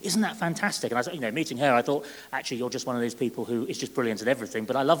think, isn't that fantastic? And I was, meeting her, I thought, actually, you're just one of those people who is just brilliant at everything.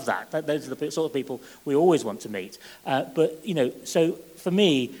 But I love that. Those are the sort of people we always want to meet. So for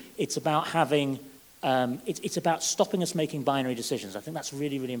me, it's about having. It's about stopping us making binary decisions. I think that's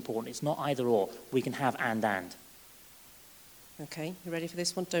really, really important. It's not either or. We can have and. Okay, you ready for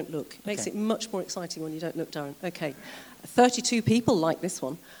this one? Don't look. It makes it much more exciting when you don't look, Darren. Okay, 32 people like this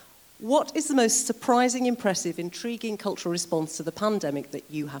one. What is the most surprising, impressive, intriguing cultural response to the pandemic that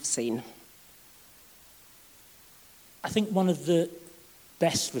you have seen? I think one of the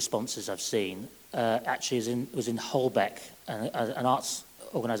best responses I've seen actually was in Holbeck, an arts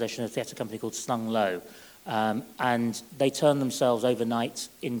organisation, a theatre company called Slung Low. And they turned themselves overnight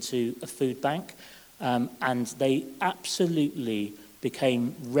into a food bank. And they absolutely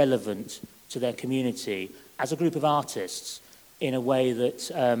became relevant to their community as a group of artists in a way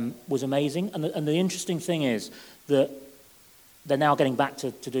that was amazing. And the interesting thing is that they're now getting back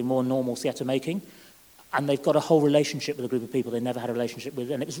to do more normal theatre making, and they've got a whole relationship with a group of people they never had a relationship with,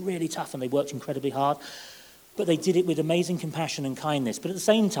 and it was really tough, and they worked incredibly hard. But they did it with amazing compassion and kindness. But at the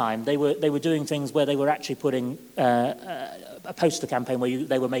same time, they were doing things where they were actually putting a poster campaign where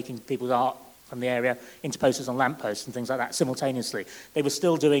they were making people's art from the area into posters on lampposts and things like that simultaneously. They were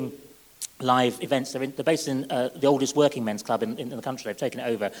still doing live events. They're based in the oldest working men's club in the country. They've taken it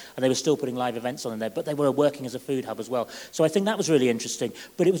over, and they were still putting live events on in there, but they were working as a food hub as well. So I think that was really interesting.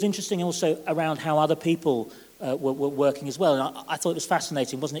 But it was interesting also around how other people were working as well. And I thought it was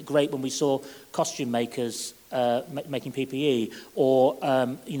fascinating. Wasn't it great when we saw costume makers making PPE, or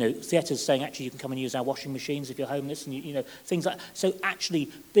theatres saying, actually, you can come and use our washing machines if you're homeless, and things like that. So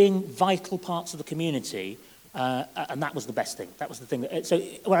actually being vital parts of the community, and that was the best thing. That was the thing. So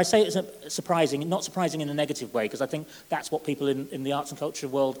when I say it's surprising, not surprising in a negative way, because I think that's what people in the arts and culture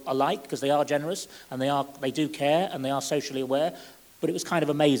world are like, because they are generous and they do care and they are socially aware. But it was kind of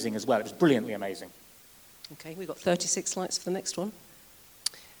amazing as well. It was brilliantly amazing. Okay, we've got 36 lights for the next one.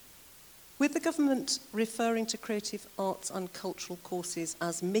 With the government referring to creative arts and cultural courses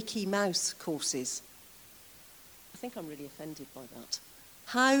as Mickey Mouse courses, I think I'm really offended by that.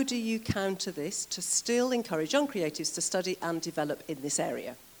 How do you counter this to still encourage young creatives to study and develop in this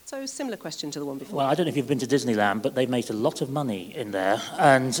area? So similar question to the one before. Well, I don't know if you've been to Disneyland, but they've made a lot of money in there.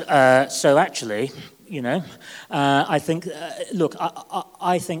 And so actually, I think,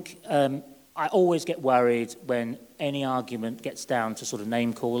 I think I always get worried when any argument gets down to sort of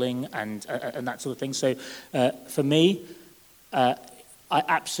name-calling and that sort of thing. So for me, I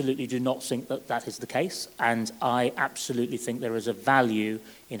absolutely do not think that is the case, and I absolutely think there is a value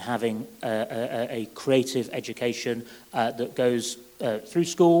in having a creative education that goes through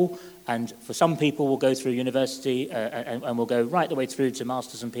school, and for some people will go through university and will go right the way through to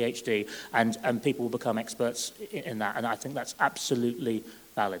masters and PhD, and people will become experts in that, and I think that's absolutely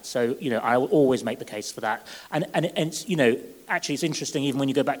valid. So, I will always make the case for that. And it's, actually it's interesting, even when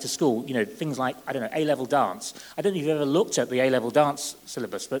you go back to school, things like, I don't know, A-level dance. I don't know if you've ever looked at the A-level dance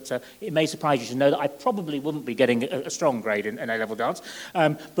syllabus, but it may surprise you to know that I probably wouldn't be getting a strong grade in A-level dance.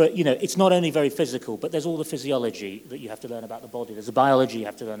 But, it's not only very physical, but there's all the physiology that you have to learn about the body. There's the biology you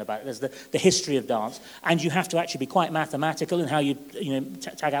have to learn about. There's the history of dance. And you have to actually be quite mathematical in how you,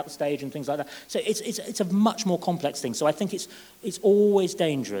 tag out the stage and things like that. So it's a much more complex thing. So I think it's always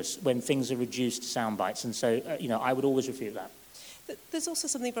dangerous when things are reduced to sound bites. And so, I would always refute that. There's also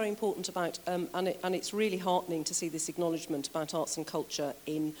something very important about, and it's really heartening to see this acknowledgement about arts and culture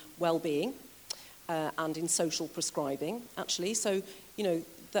in well-being and in social prescribing, actually. So, you know,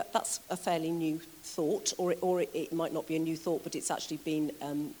 that's a fairly new thought, or it might not be a new thought, but it's actually been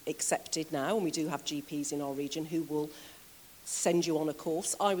accepted now, and we do have GPs in our region who will send you on a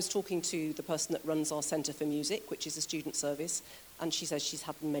course. I was talking to the person that runs our Centre for Music, which is a student service, and she says she's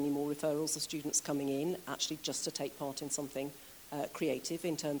had many more referrals of students coming in, actually just to take part in something creative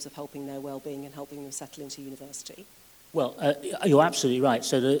in terms of helping their well-being and helping them settle into university. Well, you're absolutely right.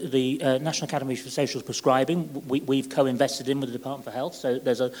 So the National Academy for Social Prescribing, we've co-invested in with the Department for Health. So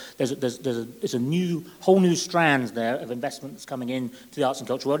there's a whole new strand there of investment that's coming in to the arts and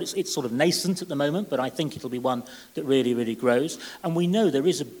culture world. It's sort of nascent at the moment, but I think it'll be one that really, really grows. And we know there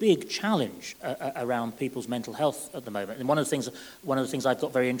is a big challenge around people's mental health at the moment. And one of the things I've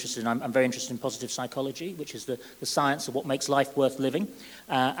got very interested in, I'm very interested in positive psychology, which is the science of what makes life worth living.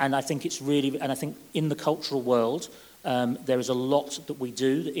 And I think I think in the cultural world, there is a lot that we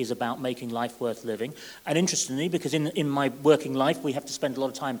do that is about making life worth living. And interestingly, because in my working life, we have to spend a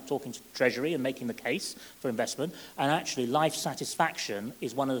lot of time talking to Treasury and making the case for investment. And actually, life satisfaction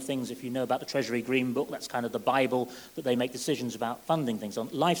is one of the things, if you know about the Treasury Green Book, that's kind of the Bible that they make decisions about funding things on.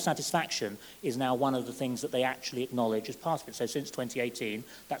 Life satisfaction is now one of the things that they actually acknowledge as part of it. So since 2018,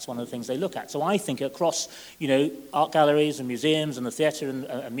 that's one of the things they look at. So I think across, you know, art galleries and museums and the theatre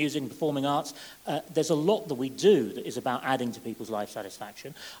and music and performing arts, there's a lot that we do that is about adding to people's life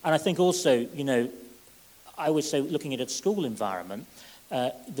satisfaction. And I think also, you know, I would say looking at a school environment,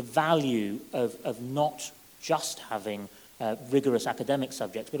 the value of not just having rigorous academic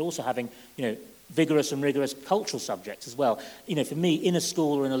subjects, but also having, you know, vigorous and rigorous cultural subjects as well. You know, for me, in a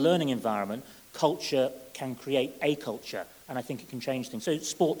school or in a learning environment, culture can create a culture, and I think it can change things. So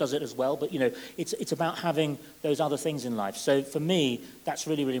sport does it as well, but, you know, it's about having those other things in life. So for me, that's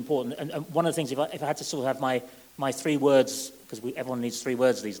really, really important. And one of the things, if I had to sort of have my 3 words, because everyone needs 3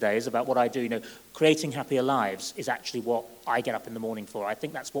 words these days, about what I do, you know, creating happier lives is actually what I get up in the morning for. I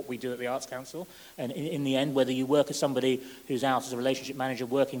think that's what we do at the Arts Council. And in the end, whether you work as somebody who's out as a relationship manager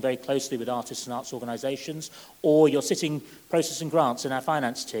working very closely with artists and arts organisations, or you're sitting processing grants in our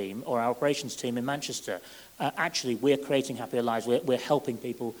finance team or our operations team in Manchester, actually we're creating happier lives. We're helping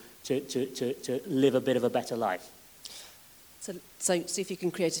people to live a bit of a better life. So see if you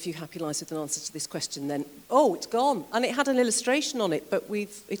can create a few happy lives with an answer to this question then. Oh, it's gone. And it had an illustration on it, but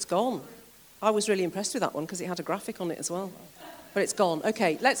it's gone. I was really impressed with that one because it had a graphic on it as well. But it's gone.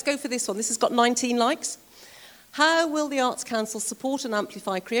 Okay, let's go for this one. This has got 19 likes. How will the Arts Council support and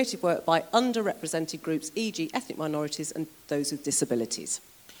amplify creative work by underrepresented groups, e.g. ethnic minorities and those with disabilities?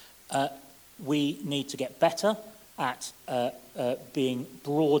 We need to get better at being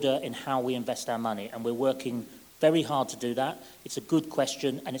broader in how we invest our money, and we're working very hard to do that. It's a good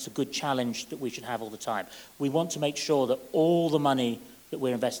question, and it's a good challenge that we should have all the time. We want to make sure that all the money that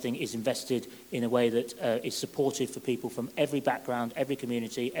we're investing is invested in a way that is supportive for people from every background, every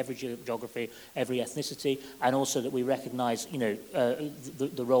community, every geography, every ethnicity, and also that we recognise, you know,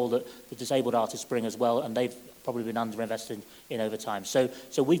 the role that the disabled artists bring as well, and they've probably been underinvested in over time. So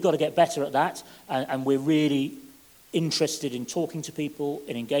we've got to get better at that, and we're really interested in talking to people,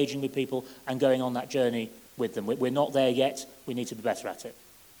 in engaging with people, and going on that journey with them. We're not there yet. We need to be better at it.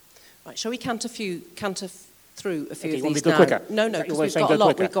 Right, shall we canter through a few of you want these me to go now? quicker? No, Is that your because way we've of saying got a go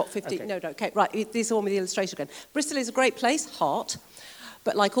lot. quicker? We've got 50. Okay. No, okay. Right, this is the one with the illustration again. Bristol is a great place, heart,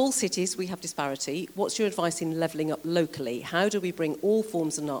 but like all cities, we have disparity. What's your advice in levelling up locally? How do we bring all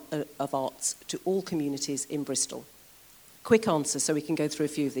forms of arts to all communities in Bristol? Quick answer so we can go through a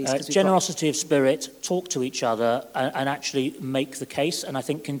few of these. Generosity of spirit, talk to each other and actually make the case, and I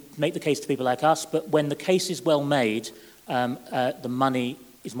think can make the case to people like us, but when the case is well made, the money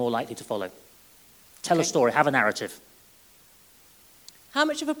is more likely to follow. Tell a story, have a narrative. How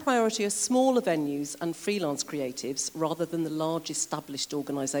much of a priority are smaller venues and freelance creatives rather than the large established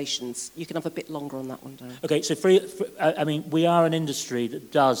organisations? You can have a bit longer on that one, Darren. Okay, so I mean, we are an industry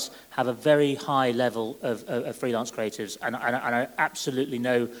that does have a very high level of freelance creatives, and I absolutely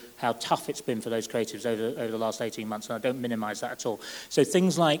know how tough it's been for those creatives over the last 18 months, and I don't minimise that at all. So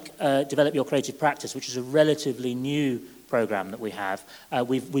things like Develop Your Creative Practice, which is a relatively new programme that we have.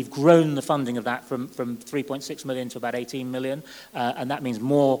 We've grown the funding of that from 3.6 million to about 18 million, and that means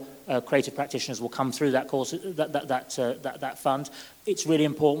more creative practitioners will come through that course, that fund. It's really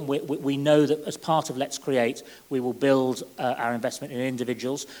important. We know that as part of Let's Create, we will build our investment in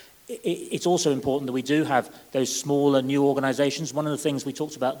individuals. it's also important that we do have those smaller new organisations. One of the things we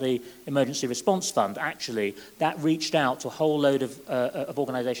talked about, the Emergency Response Fund, actually, that reached out to a whole load of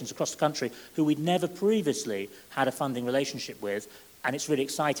organisations across the country who we'd never previously had a funding relationship with, and it's really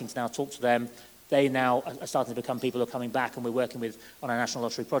exciting to now talk to them. They now are starting to become people who are coming back, and we're working with on our National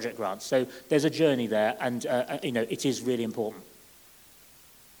Lottery project grants. So there's a journey there, and it is really important.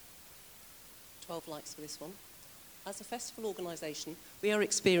 12 likes for this one. As a festival organisation, we are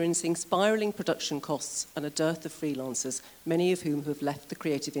experiencing spiralling production costs and a dearth of freelancers, many of whom have left the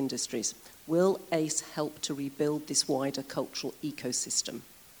creative industries. Will ACE help to rebuild this wider cultural ecosystem?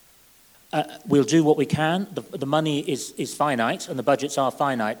 We'll do what we can. The money is finite, and the budgets are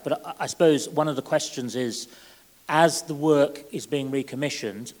finite. But I suppose one of the questions is, as the work is being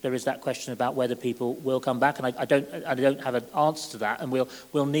recommissioned, there is that question about whether people will come back, and I don't have an answer to that. And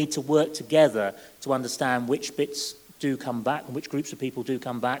we'll need to work together to understand which bits do come back and which groups of people do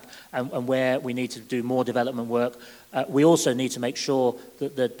come back, and where we need to do more development work. We also need to make sure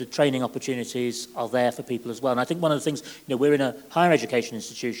that the training opportunities are there for people as well. And I think one of the things, we're in a higher education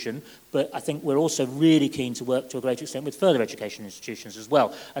institution, but I think we're also really keen to work to a great extent with further education institutions as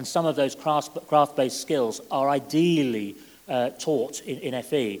well. And some of those craft-based skills are ideally taught in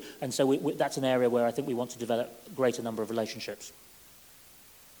FE. And so that's an area where I think we want to develop a greater number of relationships.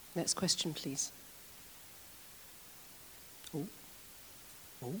 Next question, please.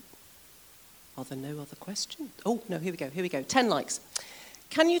 Oh. Are there no other questions? Oh, no, here we go. 10 likes.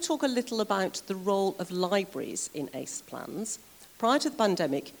 Can you talk a little about the role of libraries in ACE plans? Prior to the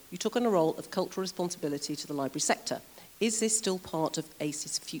pandemic, you took on a role of cultural responsibility to the library sector. Is this still part of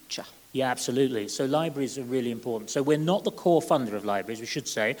ACE's future? Yeah, absolutely. So libraries are really important. So we're not the core funder of libraries, we should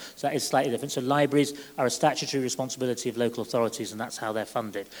say. So that is slightly different. So libraries are a statutory responsibility of local authorities, and that's how they're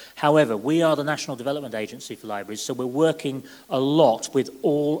funded. However, we are the National Development Agency for libraries, so we're working a lot with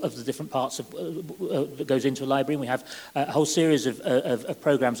all of the different parts of that goes into a library. And we have a whole series of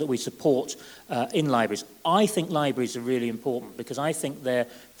programs that we support in libraries. I think libraries are really important because I think they're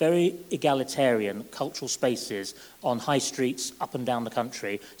very egalitarian cultural spaces on high streets up and down the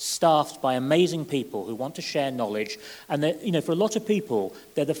country, staffed by amazing people who want to share knowledge. And for a lot of people,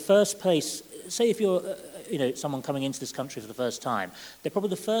 they're the first place. Say if you're someone coming into this country for the first time, they're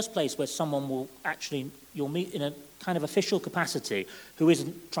probably the first place where someone you'll meet in a kind of official capacity who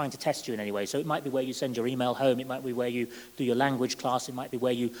isn't trying to test you in any way. So it might be where you send your email home, it might be where you do your language class, it might be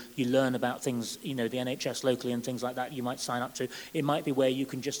where you learn about things, the NHS locally and things like that you might sign up to. It might be where you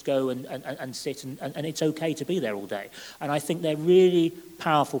can just go and sit and it's okay to be there all day. And I think they're really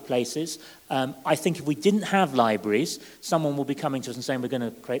powerful places. I think if we didn't have libraries, someone will be coming to us and saying we're going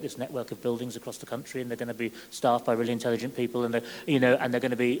to create this network of buildings across the country, and they're going to be staffed by really intelligent people, and they're going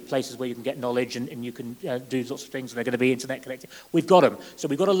to be places where you can get knowledge and you can do lots of things, and they're going to be internet connected. We've got them, so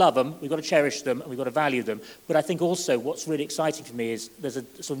we've got to love them, we've got to cherish them, and we've got to value them. But I think also what's really exciting for me is there's a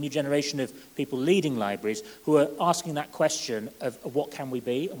sort of new generation of people leading libraries who are asking that question of what can we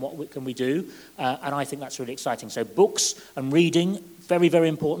be and what can we do, and I think that's really exciting. So books and reading, very, very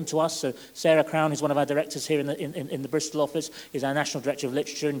important to us. So Sarah Crown, who's one of our directors here in the Bristol office, is our National Director of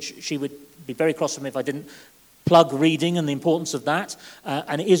Literature, and she would be very cross with me if I didn't plug reading and the importance of that.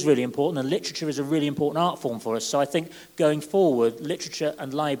 And it is really important, and literature is a really important art form for us. So I think going forward, literature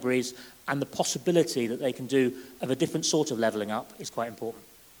and libraries and the possibility that they can do of a different sort of levelling up is quite important.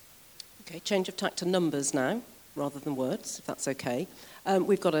 Okay, change of tack to numbers now, rather than words, if that's okay.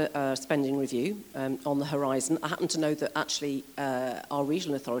 We've got a spending review on the horizon. I happen to know that actually our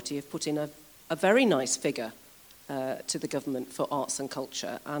regional authority have put in a very nice figure to the government for arts and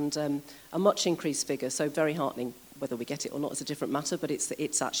culture, and a much increased figure, so very heartening. Whether we get it or not is a different matter, but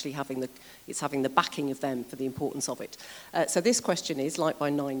it's actually having the backing of them for the importance of it. So this question is, like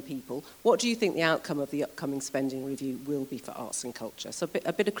by 9 people, what do you think the outcome of the upcoming spending review will be for arts and culture? So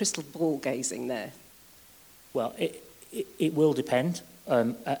a bit of crystal ball gazing there. Well, it will depend,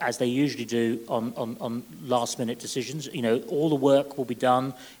 as they usually do, on last-minute decisions. All the work will be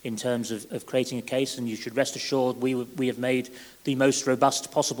done in terms of creating a case, and you should rest assured we have made the most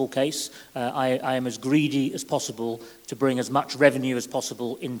robust possible case. I am as greedy as possible to bring as much revenue as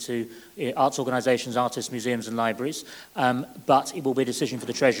possible into arts organisations, artists, museums and libraries, but it will be a decision for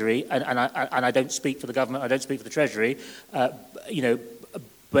the Treasury, and I don't speak for the government, I don't speak for the Treasury,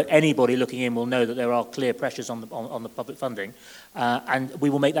 but anybody looking in will know that there are clear pressures on the public funding, and we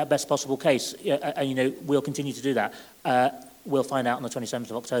will make that best possible case. And we'll continue to do that. We'll find out on the 27th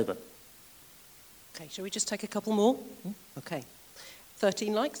of October. Okay, shall we just take a couple more? Okay,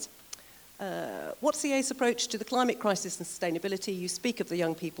 13 likes. What's the ACE approach to the climate crisis and sustainability? You speak of the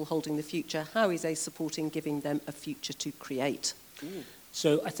young people holding the future. How is ACE supporting giving them a future to create?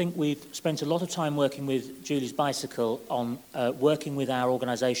 So I think we've spent a lot of time working with Julie's Bicycle on working with our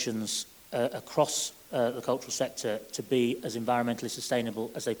organisations across the cultural sector to be as environmentally sustainable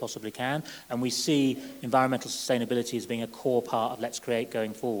as they possibly can. And we see environmental sustainability as being a core part of Let's Create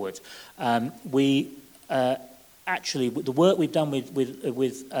going forward. Actually, the work we've done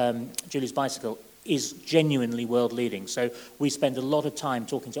with Julie's Bicycle is genuinely world-leading. So we spend a lot of time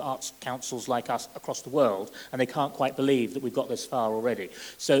talking to arts councils like us across the world, and they can't quite believe that we've got this far already.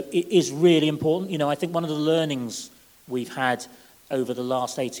 So it is really important. You know, I think one of the learnings we've had over the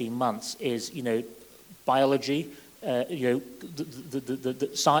last 18 months is, you know, biology. The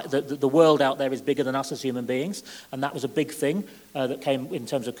world out there is bigger than us as human beings, and that was a big thing that came in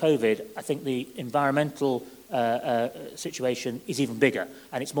terms of COVID. I think the environmental situation is even bigger,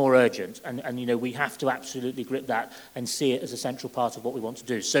 and it's more urgent, and you know, we have to absolutely grip that and see it as a central part of what we want to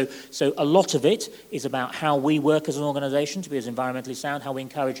do. So a lot of it is about how we work as an organisation to be as environmentally sound, how we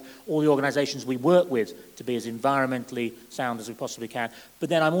encourage all the organisations we work with to be as environmentally sound as we possibly can. But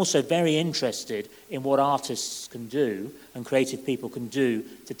then I'm also very interested in what artists can do and creative people can do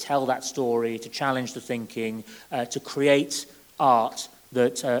to tell that story, to challenge the thinking, to create art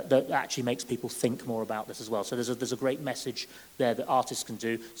that actually makes people think more about this as well. So there's a great message there that artists can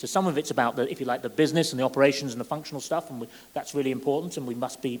do. So some of it's about, if you like, the business and the operations and the functional stuff, and that's really important, and we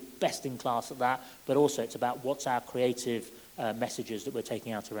must be best in class at that. But also it's about what's our creative messages that we're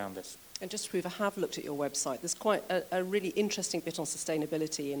taking out around this. And just to prove, I have looked at your website. There's quite a really interesting bit on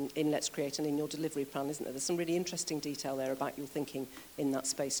sustainability in Let's Create and in your delivery plan, isn't there? There's some really interesting detail there about your thinking in that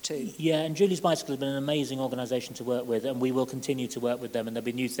space too. Yeah, and Julie's Bicycle has been an amazing organisation to work with, and we will continue to work with them, and there'll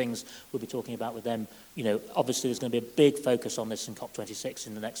be new things we'll be talking about with them. You know, obviously there's going to be a big focus on this in COP26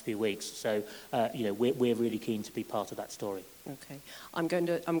 in the next few weeks. So, you know, we're really keen to be part of that story. Okay, I'm going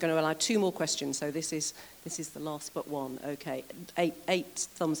to allow two more questions. So this is the last but one. Okay, eight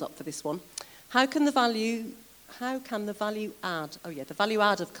thumbs up for this one. How can the value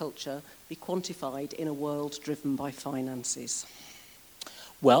add of culture be quantified in a world driven by finances?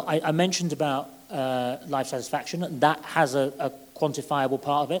 Well, I mentioned about life satisfaction, and that has a quantifiable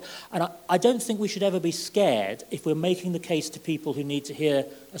part of it. And I don't think we should ever be scared if we're making the case to people who need to hear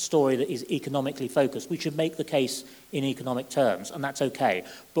a story that is economically focused. We should make the case in economic terms, and that's okay.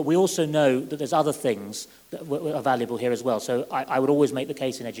 But we also know that there's other things that are valuable here as well. So I would always make the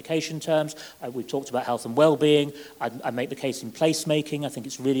case in education terms. We've talked about health and well-being. I make the case in placemaking. I think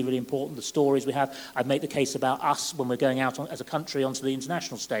it's really, really important, the stories we have. I'd make the case about us when we're going out as a country onto the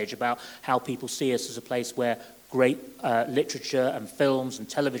international stage, about how people see us as a place where great literature and films and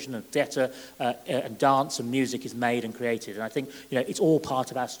television and theatre and dance and music is made and created. And I think, you know, it's all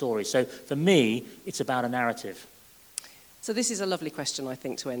part of our story. So for me, it's about a narrative. So this is a lovely question, I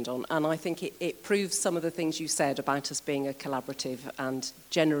think, to end on. And I think it proves some of the things you said about us being a collaborative and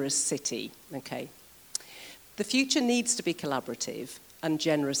generous city. Okay. The future needs to be collaborative and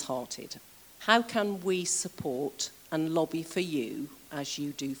generous-hearted. How can we support and lobby for you as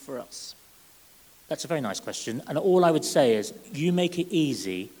you do for us? That's a very nice question. And all I would say is you make it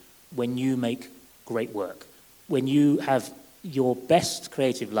easy when you make great work. When you have your best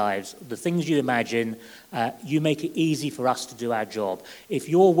creative lives, the things you imagine, you make it easy for us to do our job. If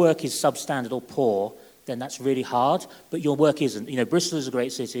your work is substandard or poor, then that's really hard, but your work isn't. You know, Bristol is a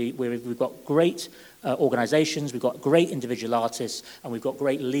great city. We've got great organisations, we've got great individual artists, and we've got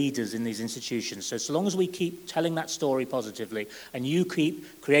great leaders in these institutions. So long as we keep telling that story positively, and you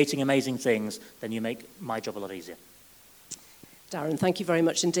keep creating amazing things, then you make my job a lot easier. Darren, thank you very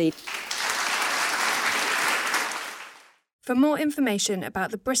much indeed. For more information about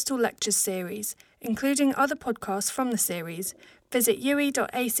the Bristol Lectures series, including other podcasts from the series, visit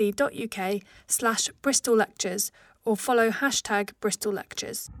ue.ac.uk/Bristol Lectures or follow #Bristol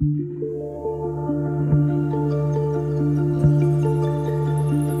Lectures.